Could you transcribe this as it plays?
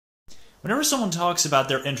Whenever someone talks about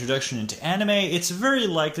their introduction into anime, it's very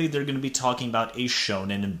likely they're going to be talking about a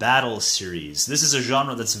shonen battle series. This is a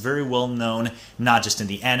genre that's very well known, not just in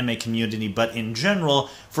the anime community, but in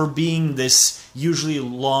general, for being this usually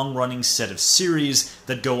long-running set of series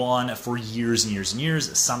that go on for years and years and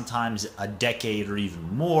years, sometimes a decade or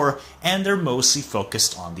even more, and they're mostly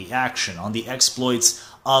focused on the action, on the exploits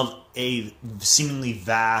of a seemingly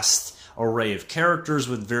vast array of characters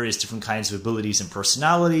with various different kinds of abilities and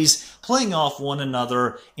personalities, playing off one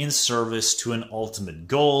another in service to an ultimate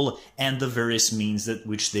goal and the various means that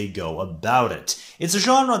which they go about it. It's a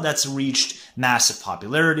genre that's reached massive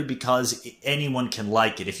popularity because anyone can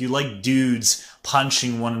like it. If you like dudes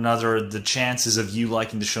punching one another, the chances of you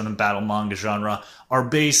liking the shonen battle manga genre are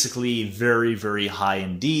basically very, very high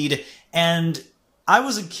indeed. And I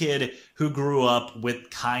was a kid who grew up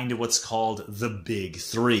with kind of what's called the big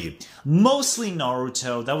three. Mostly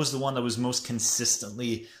Naruto, that was the one that was most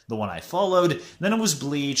consistently the one I followed. Then it was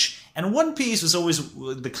Bleach, and One Piece was always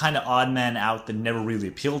the kind of odd man out that never really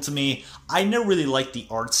appealed to me. I never really liked the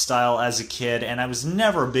art style as a kid, and I was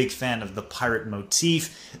never a big fan of the pirate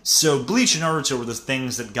motif, so Bleach and Naruto were the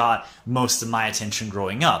things that got most of my attention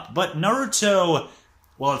growing up. But Naruto,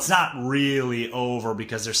 well, it's not really over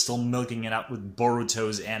because they're still milking it out with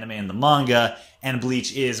Boruto's anime and the manga, and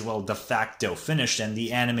Bleach is, well, de facto finished, and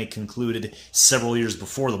the anime concluded several years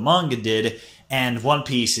before the manga did, and One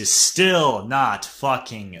Piece is still not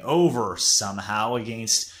fucking over somehow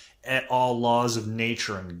against all laws of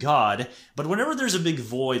nature and God. But whenever there's a big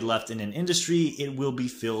void left in an industry, it will be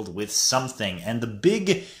filled with something, and the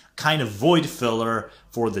big kind of void filler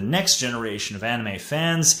for the next generation of anime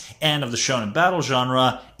fans and of the shonen battle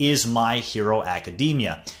genre is My Hero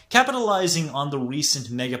Academia. Capitalizing on the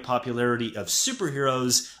recent mega popularity of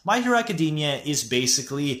superheroes, My Hero Academia is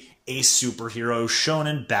basically a superhero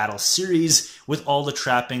shonen battle series with all the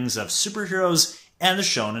trappings of superheroes and the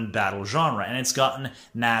shonen battle genre, and it's gotten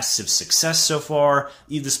massive success so far,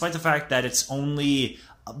 despite the fact that it's only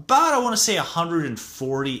about, I want to say,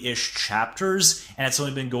 140-ish chapters, and it's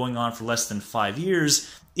only been going on for less than 5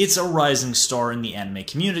 years. It's a rising star in the anime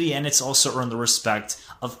community, and it's also earned the respect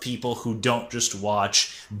of people who don't just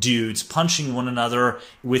watch dudes punching one another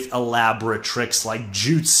with elaborate tricks like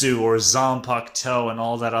jutsu or zanpakuto and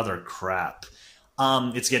all that other crap.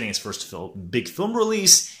 It's getting its first big film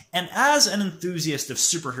release, and as an enthusiast of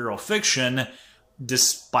superhero fiction,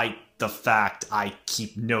 despite the fact I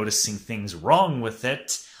keep noticing things wrong with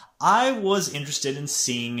it, I was interested in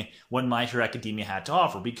seeing what My Hero Academia had to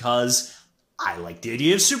offer because I like the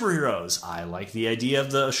idea of superheroes. I like the idea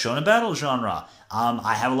of the shonen battle genre.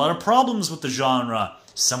 I have a lot of problems with the genre,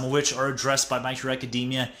 some of which are addressed by My Hero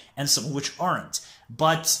Academia and some of which aren't.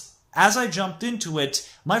 But as I jumped into it,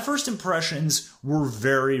 my first impressions were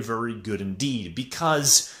very, very good indeed,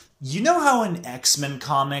 because you know how in X-Men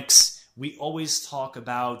comics we always talk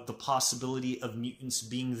about the possibility of mutants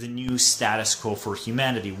being the new status quo for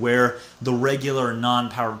humanity, where the regular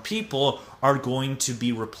non-powered people are going to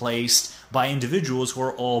be replaced by individuals who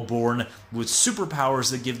are all born with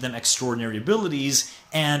superpowers that give them extraordinary abilities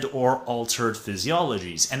and or altered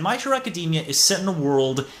physiologies. And My Hero Academia is set in a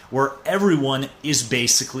world where everyone is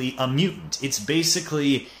basically a mutant. It's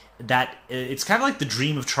basically that, it's kind of like the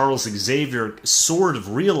dream of Charles Xavier sort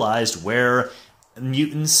of realized, where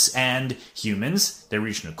mutants and humans, they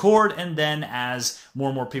reached an accord, and then as more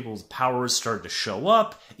and more people's powers started to show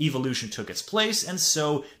up, evolution took its place, and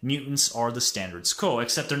so mutants are the standard quo,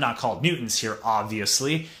 except they're not called mutants here,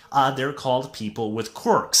 obviously. They're called people with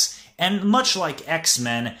quirks. And much like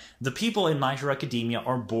X-Men, the people in My Hero Academia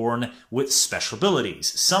are born with special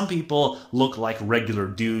abilities. Some people look like regular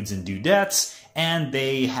dudes and dudettes, and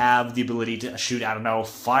they have the ability to shoot, I don't know,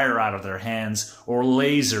 fire out of their hands, or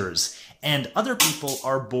lasers. And other people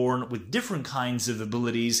are born with different kinds of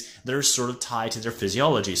abilities that are sort of tied to their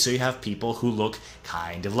physiology. So you have people who look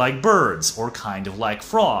kind of like birds, or kind of like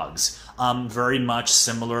frogs. Very much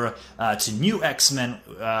similar to New X-Men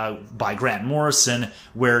by Grant Morrison,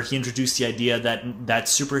 where he introduced the idea that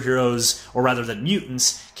superheroes, or rather that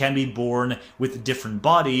mutants, can be born with different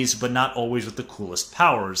bodies, but not always with the coolest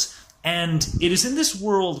powers. And it is in this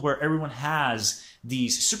world where everyone has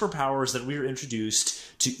these superpowers that we are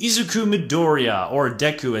introduced to Izuku Midoriya, or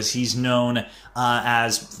Deku as he's known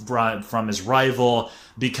as from his rival,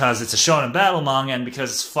 because it's a shonen battle manga and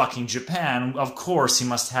because it's fucking Japan. Of course he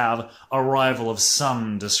must have a rival of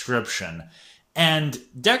some description. And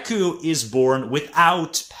Deku is born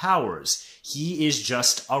without powers. He is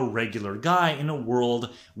just a regular guy in a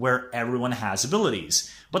world where everyone has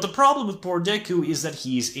abilities. But the problem with poor Deku is that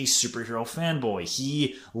he's a superhero fanboy.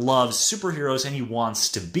 He loves superheroes and he wants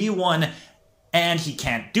to be one, and he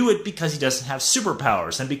can't do it because he doesn't have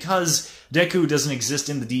superpowers. And because Deku doesn't exist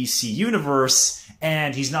in the DC universe,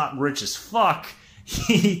 and he's not rich as fuck,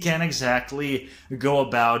 he can't exactly go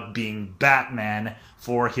about being Batman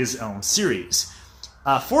for his own series.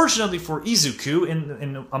 Fortunately for Izuku,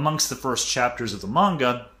 in amongst the first chapters of the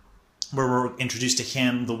manga, where we're introduced to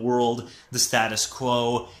him, the world, the status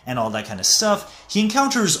quo, and all that kind of stuff, he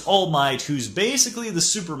encounters All Might, who's basically the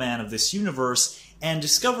Superman of this universe, and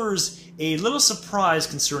discovers a little surprise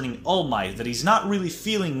concerning All Might, that he's not really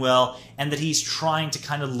feeling well, and that he's trying to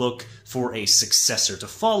kind of look for a successor to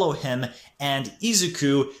follow him, and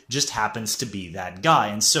Izuku just happens to be that guy.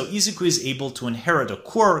 And so Izuku is able to inherit a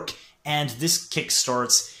quirk, and this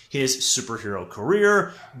kickstarts his superhero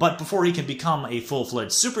career. But before he can become a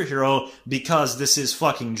full-fledged superhero, because this is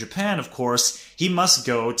fucking Japan, of course, he must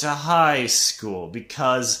go to high school,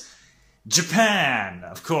 because Japan,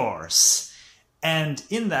 of course. And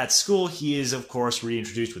in that school, he is, of course,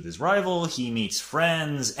 reintroduced with his rival. He meets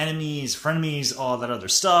friends, enemies, frenemies, all that other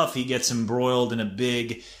stuff. He gets embroiled in a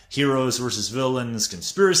big heroes versus villains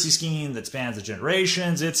conspiracy scheme that spans the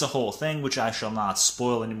generations. It's a whole thing, which I shall not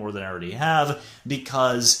spoil any more than I already have,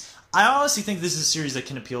 because I honestly think this is a series that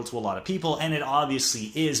can appeal to a lot of people, and it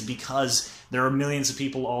obviously is, because there are millions of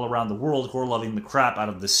people all around the world who are loving the crap out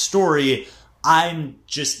of this story. I'm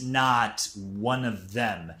just not one of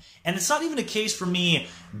them. And it's not even a case for me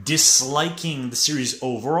disliking the series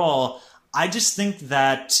overall. I just think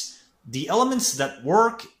that the elements that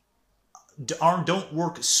work don't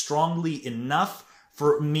work strongly enough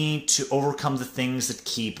for me to overcome the things that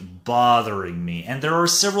keep bothering me. And there are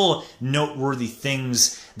several noteworthy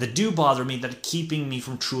things that do bother me that are keeping me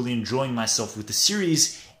from truly enjoying myself with the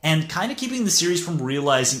series, and kind of keeping the series from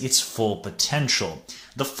realizing its full potential.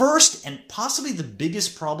 The first, and possibly the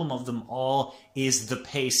biggest problem of them all, is the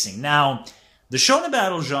pacing. Now, the shonen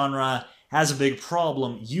battle genre has a big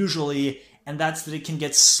problem, usually, and that's that it can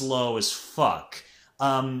get slow as fuck.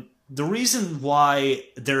 The reason why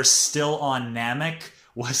they're still on Namek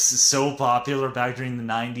was so popular back during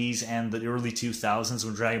the 90s and the early 2000s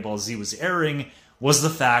when Dragon Ball Z was airing was the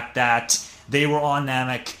fact that they were on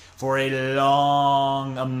Namek for a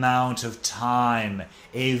long amount of time.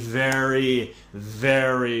 A very,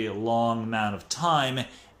 very long amount of time.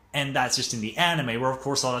 And that's just in the anime, where of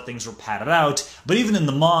course a lot of things were padded out. But even in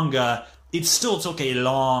the manga, it still took a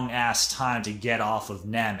long-ass time to get off of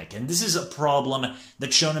Namek. And this is a problem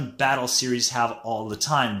that shonen battle series have all the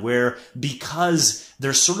time, where because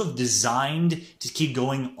they're sort of designed to keep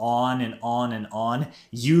going on and on and on,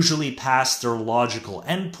 usually past their logical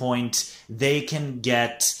endpoint, they can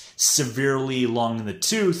get severely long in the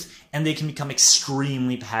tooth, and they can become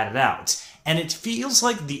extremely padded out. And it feels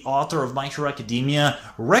like the author of My Hero Academia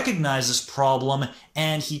recognized this problem,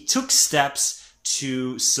 and he took steps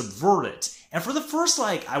to subvert it. And for the first,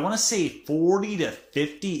 I want to say 40 to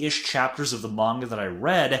 50-ish chapters of the manga that I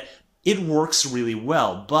read, it works really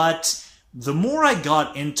well. But the more I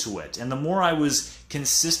got into it, and the more I was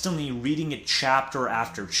consistently reading it chapter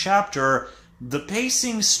after chapter, the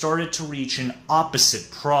pacing started to reach an opposite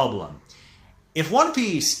problem. If One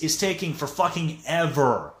Piece is taking for fucking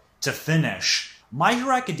ever to finish, My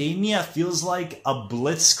Hero Academia feels like a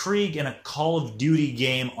blitzkrieg in a Call of Duty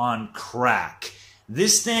game on crack.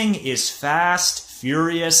 This thing is fast,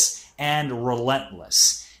 furious, and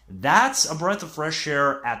relentless. That's a breath of fresh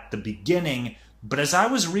air at the beginning, but as I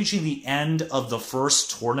was reaching the end of the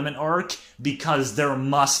first tournament arc, because there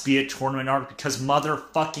must be a tournament arc because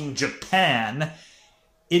motherfucking Japan,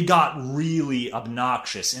 it got really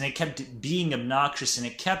obnoxious, and it kept being obnoxious, and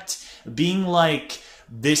it kept being like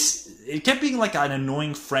it kept being like an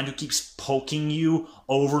annoying friend who keeps poking you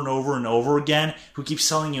over and over and over again, who keeps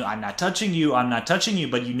telling you, I'm not touching you,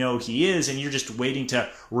 but you know he is, and you're just waiting to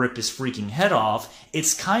rip his freaking head off.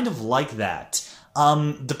 It's kind of like that.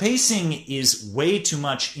 The pacing is way too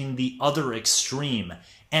much in the other extreme,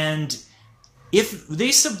 and if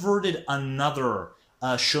they subverted another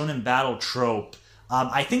shonen battle trope,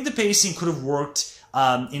 I think the pacing could have worked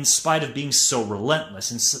in spite of being so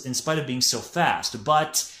relentless, in spite of being so fast.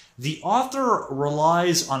 But the author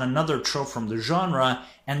relies on another trope from the genre,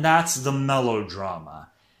 and that's the melodrama.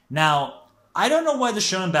 Now, I don't know why the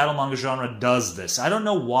shonen battle manga genre does this. I don't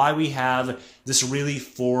know why we have this really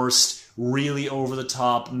forced, really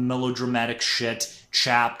over-the-top, melodramatic shit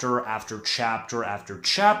chapter after chapter after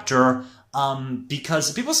chapter.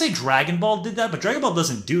 Because people say Dragon Ball did that, but Dragon Ball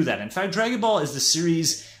doesn't do that. In fact, Dragon Ball is the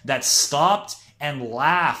series that stopped and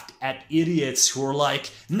laughed at idiots who are like,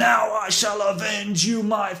 now I shall avenge you,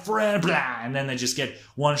 my friend, blah, and then they just get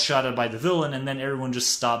one-shotted by the villain, and then everyone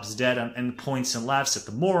just stops dead and points and laughs at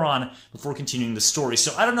the moron before continuing the story.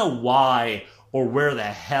 So I don't know why or where the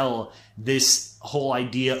hell this whole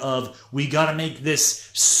idea of we gotta make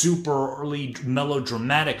this superly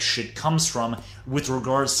melodramatic shit comes from with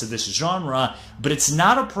regards to this genre, but it's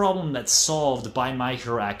not a problem that's solved by My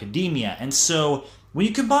Hero Academia. And so when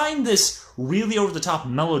you combine this really over-the-top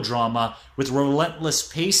melodrama with relentless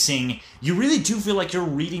pacing, you really do feel like you're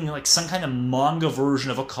reading like some kind of manga version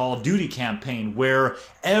of a Call of Duty campaign where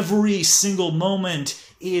every single moment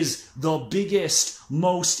is the biggest,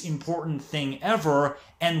 most important thing ever,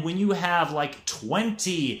 and when you have like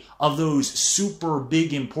 20 of those super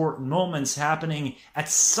big important moments happening at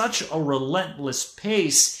such a relentless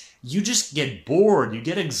pace, you just get bored, you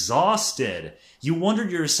get exhausted. You wonder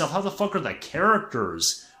to yourself, how the fuck are the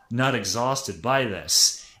characters not exhausted by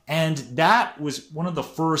this? And that was one of the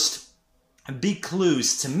first big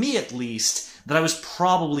clues, to me at least, that I was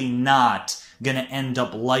probably not going to end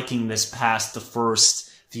up liking this past the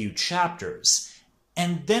first few chapters.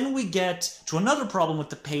 And then we get to another problem with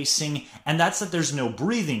the pacing, and that's that there's no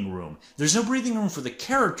breathing room. There's no breathing room for the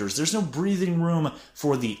characters. There's no breathing room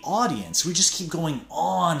for the audience. We just keep going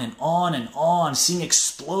on and on and on, seeing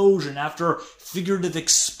explosion after figurative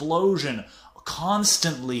explosion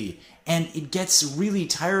constantly, and it gets really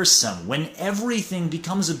tiresome. When everything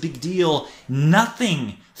becomes a big deal,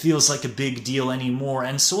 nothing feels like a big deal anymore,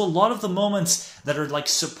 and so a lot of the moments that are like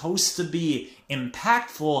supposed to be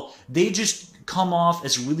impactful, they just come off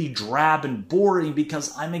as really drab and boring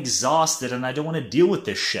because I'm exhausted and I don't want to deal with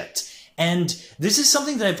this shit. And this is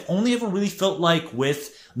something that I've only ever really felt like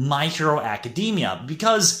with My Hero Academia,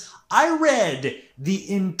 because I read the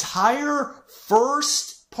entire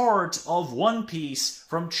first part of One Piece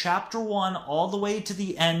from chapter 1 all the way to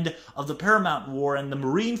the end of the Paramount War and the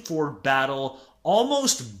Marineford battle,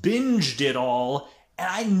 almost binged it all, and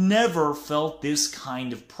I never felt this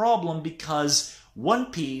kind of problem because One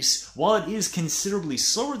Piece, while it is considerably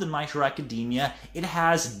slower than My Hero Academia, it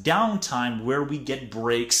has downtime where we get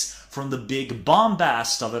breaks from the big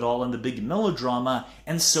bombast of it all and the big melodrama,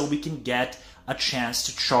 and so we can get a chance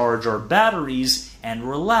to charge our batteries and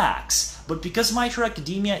relax. But because My Hero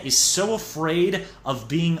Academia is so afraid of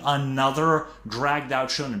being another dragged-out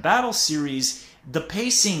shonen battle series, the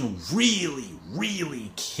pacing really,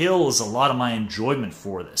 really kills a lot of my enjoyment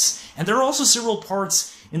for this. And there are also several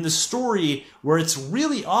parts in the story where it's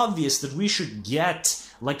really obvious that we should get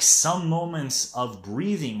like some moments of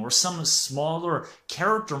breathing or some smaller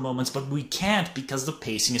character moments, but we can't because the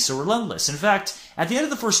pacing is so relentless. In fact, at the end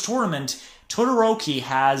of the first tournament, Todoroki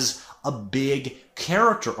has a big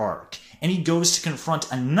character arc, and he goes to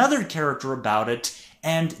confront another character about it,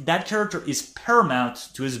 and that character is paramount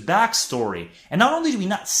to his backstory. And not only do we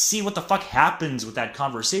not see what the fuck happens with that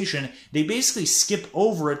conversation, they basically skip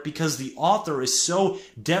over it because the author is so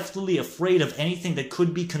deathly afraid of anything that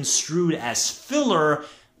could be construed as filler.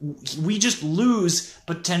 We just lose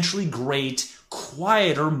potentially great,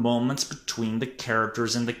 quieter moments between the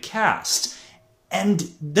characters and the cast.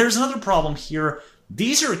 And there's another problem here.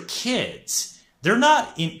 These are kids. They're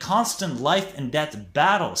not in constant life and death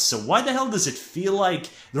battles, so why the hell does it feel like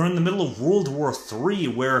they're in the middle of World War III,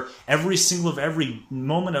 where every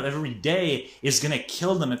moment of every day is going to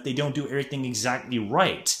kill them if they don't do everything exactly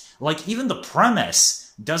right? Like, even the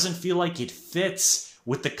premise doesn't feel like it fits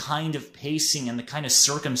with the kind of pacing and the kind of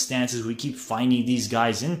circumstances we keep finding these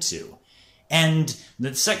guys into. And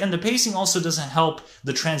the pacing also doesn't help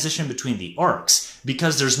the transition between the arcs,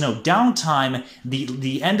 because there's no downtime.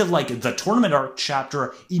 The end of like the tournament arc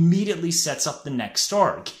chapter immediately sets up the next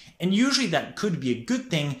arc. And usually that could be a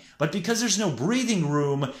good thing, but because there's no breathing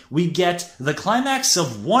room, we get the climax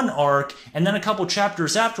of one arc, and then a couple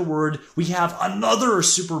chapters afterward, we have another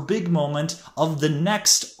super big moment of the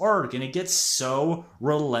next arc, and it gets so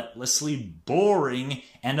relentlessly boring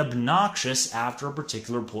and obnoxious after a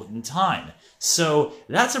particular point in time. So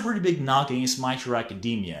that's a pretty big knock against My Hero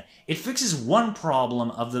Academia. It fixes one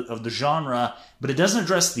problem of the genre, but it doesn't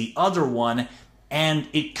address the other one, and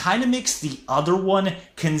it kind of makes the other one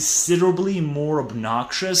considerably more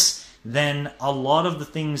obnoxious than a lot of the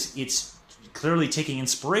things it's clearly taking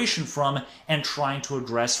inspiration from and trying to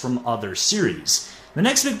address from other series. The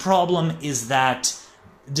next big problem is that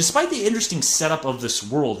despite the interesting setup of this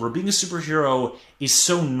world, where being a superhero is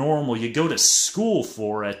so normal, you go to school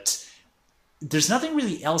for it, there's nothing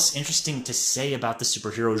really else interesting to say about the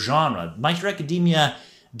superhero genre. My Hero Academia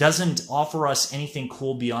doesn't offer us anything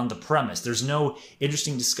cool beyond the premise. There's no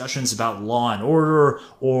interesting discussions about law and order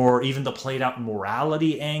or even the played out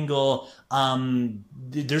morality angle.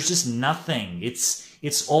 There's just nothing.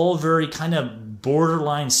 It's all very kind of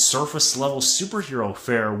borderline surface level superhero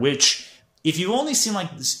fare, which if you've only seen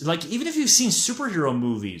like even if you've seen superhero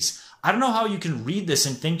movies, I don't know how you can read this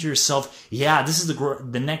and think to yourself, yeah, this is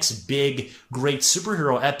the next big, great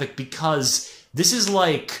superhero epic, because this is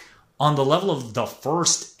like on the level of the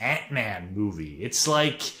first Ant-Man movie. It's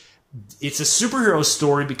like, it's a superhero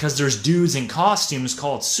story because there's dudes in costumes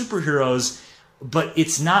called superheroes, but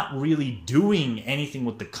it's not really doing anything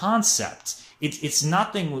with the concept. It's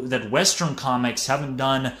nothing that Western comics haven't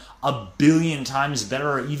done a billion times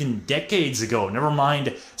better even decades ago. Never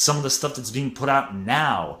mind some of the stuff that's being put out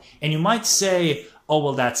now. And you might say, oh,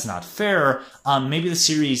 well, that's not fair. Maybe the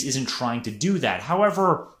series isn't trying to do that.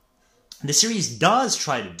 However, the series does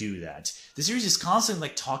try to do that. The series is constantly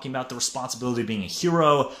talking about the responsibility of being a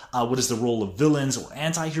hero, what is the role of villains or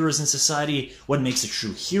anti-heroes in society, what makes a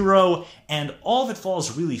true hero, and all of it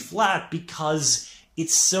falls really flat because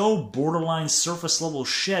it's so borderline surface level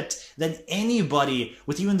shit that anybody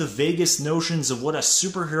with even the vaguest notions of what a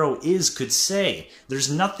superhero is could say. There's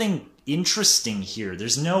nothing interesting here.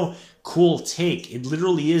 There's no cool take. It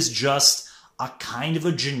literally is just a kind of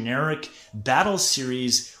a generic battle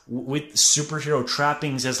series with superhero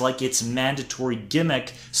trappings as like its mandatory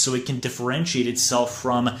gimmick so it can differentiate itself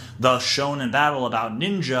from the shonen battle about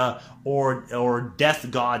ninja or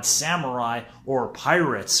death god samurai or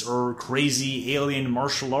pirates or crazy alien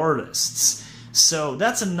martial artists. So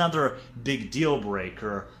that's another big deal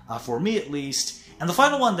breaker, for me at least. And the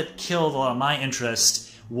final one that killed a lot of my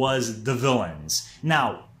interest was the villains.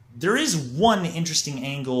 Now, there is one interesting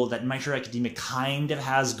angle that My Hero Academia kind of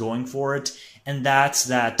has going for it, and that's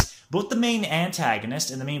that both the main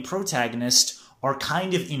antagonist and the main protagonist are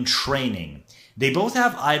kind of in training. They both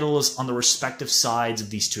have idols on the respective sides of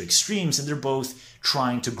these two extremes, and they're both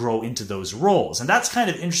trying to grow into those roles. And that's kind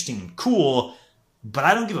of interesting and cool, but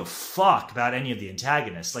I don't give a fuck about any of the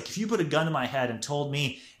antagonists. Like, if you put a gun to my head and told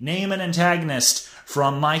me, name an antagonist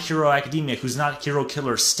from My Hero Academia who's not Hero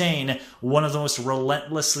Killer Stain, one of the most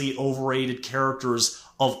relentlessly overrated characters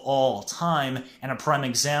of all time, and a prime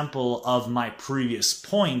example of my previous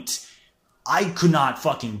point, I could not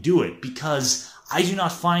fucking do it, because I do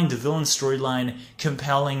not find the villain storyline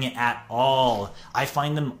compelling at all. I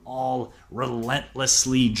find them all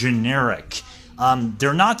relentlessly generic.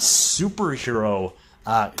 They're not superhero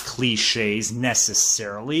cliches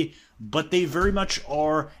necessarily, but they very much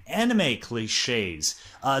are anime cliches.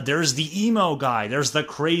 There's the emo guy, there's the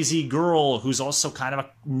crazy girl who's also kind of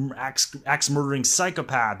a axe-murdering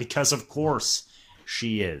psychopath, because of course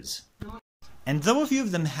she is. And though a few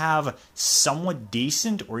of them have somewhat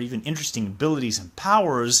decent or even interesting abilities and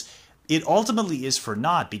powers, it ultimately is for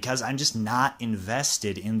naught, because I'm just not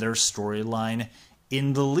invested in their storyline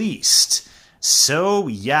in the least. So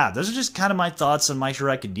yeah, those are just kind of my thoughts on My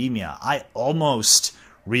Hero Academia. I almost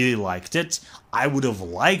really liked it. I would have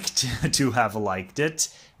liked to have liked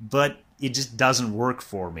it, but it just doesn't work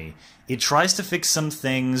for me. It tries to fix some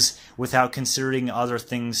things without considering other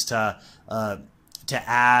things to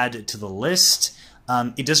add to the list.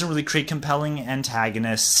 It doesn't really create compelling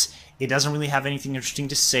antagonists. It doesn't really have anything interesting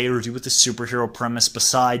to say or do with the superhero premise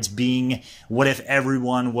besides being, what if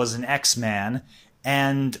everyone was an X-Man?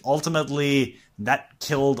 And ultimately, that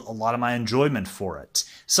killed a lot of my enjoyment for it.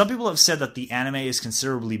 Some people have said that the anime is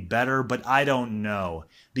considerably better, but I don't know.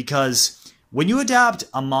 Because when you adapt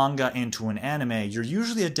a manga into an anime, you're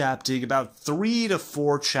usually adapting about 3 to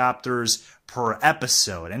 4 chapters per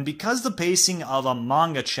episode. And because the pacing of a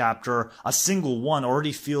manga chapter, a single one,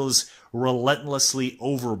 already feels relentlessly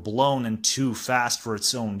overblown and too fast for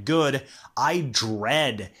its own good, I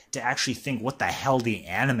dread to actually think what the hell the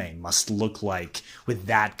anime must look like with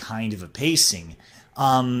that kind of a pacing.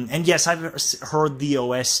 And yes, I've heard the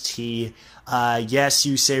OST. Yes,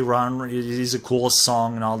 you say, Ron, it is a cool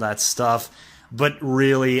song and all that stuff. But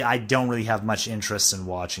really, I don't really have much interest in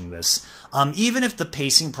watching this. Even if the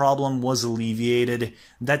pacing problem was alleviated,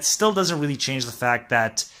 that still doesn't really change the fact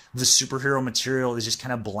that the superhero material is just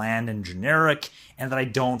kind of bland and generic, and that I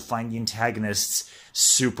don't find the antagonists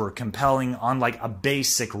super compelling on like a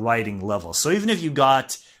basic writing level. So even if you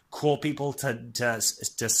got cool people to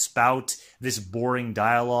spout this boring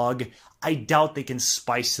dialogue, I doubt they can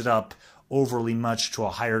spice it up overly much to a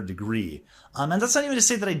higher degree. And that's not even to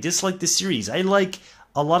say that I dislike this series. I like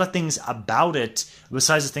a lot of things about it,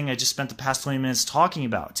 besides the thing I just spent the past 20 minutes talking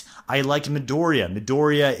about. I like Midoriya.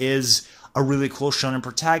 Midoriya is a really cool shonen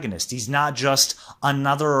protagonist. He's not just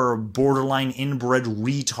another borderline inbred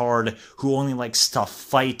retard who only likes to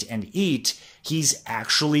fight and eat. he's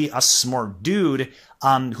actually a smart dude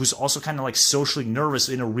who's also kind of like socially nervous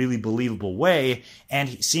in a really believable way,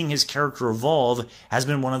 and seeing his character evolve has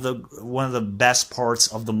been one of the best parts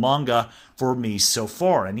of the manga for me so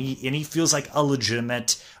far, and he feels like a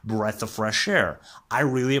legitimate breath of fresh air. I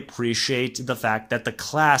really appreciate the fact that the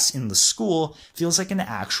class in the school feels like an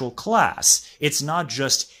actual class. It's not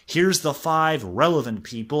just, here's the 5 relevant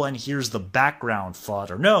people and here's the background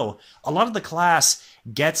fodder. No, a lot of the class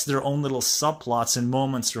gets their own little subplots and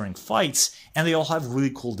moments during fights, and they all have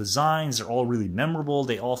really cool designs. They're all really memorable.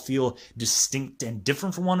 They all feel distinct and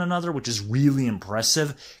different from one another, which is really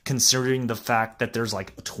impressive considering the fact that there's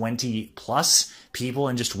like 20 plus people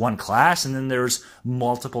in just one class, and then there's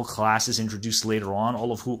multiple classes introduced later on,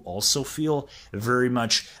 all of who also feel very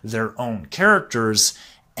much their own characters.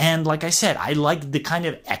 And like I said, I like the kind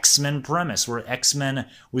of X-Men premise where X-Men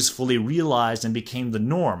was fully realized and became the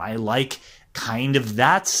norm. I like kind of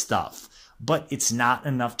that stuff, but it's not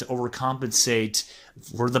enough to overcompensate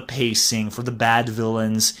for the pacing, for the bad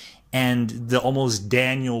villains, and the almost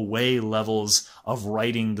Daniel Way levels of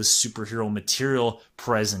writing the superhero material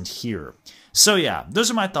present here. So yeah,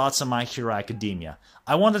 those are my thoughts on My Hero Academia.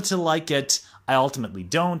 I wanted to like it. I ultimately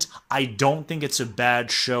don't. I don't think it's a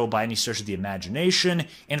bad show by any stretch of the imagination.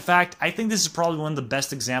 In fact, I think this is probably one of the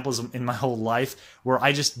best examples in my whole life where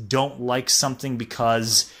I just don't like something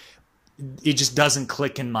because it just doesn't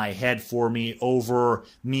click in my head for me over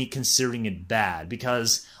me considering it bad.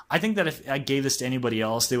 Because I think that if I gave this to anybody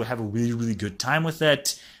else, they would have a really, really good time with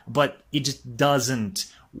it. But it just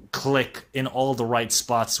doesn't click in all the right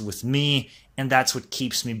spots with me, and that's what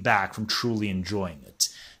keeps me back from truly enjoying it.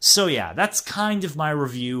 So yeah, that's kind of my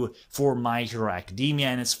review for My Hero Academia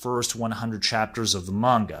and its first 100 chapters of the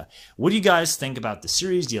manga. What do you guys think about the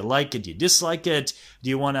series? Do you like it? Do you dislike it? Do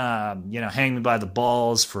you want to, hang me by the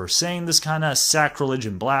balls for saying this kind of sacrilege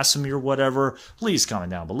and blasphemy or whatever? Please comment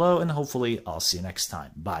down below, and hopefully I'll see you next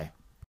time. Bye.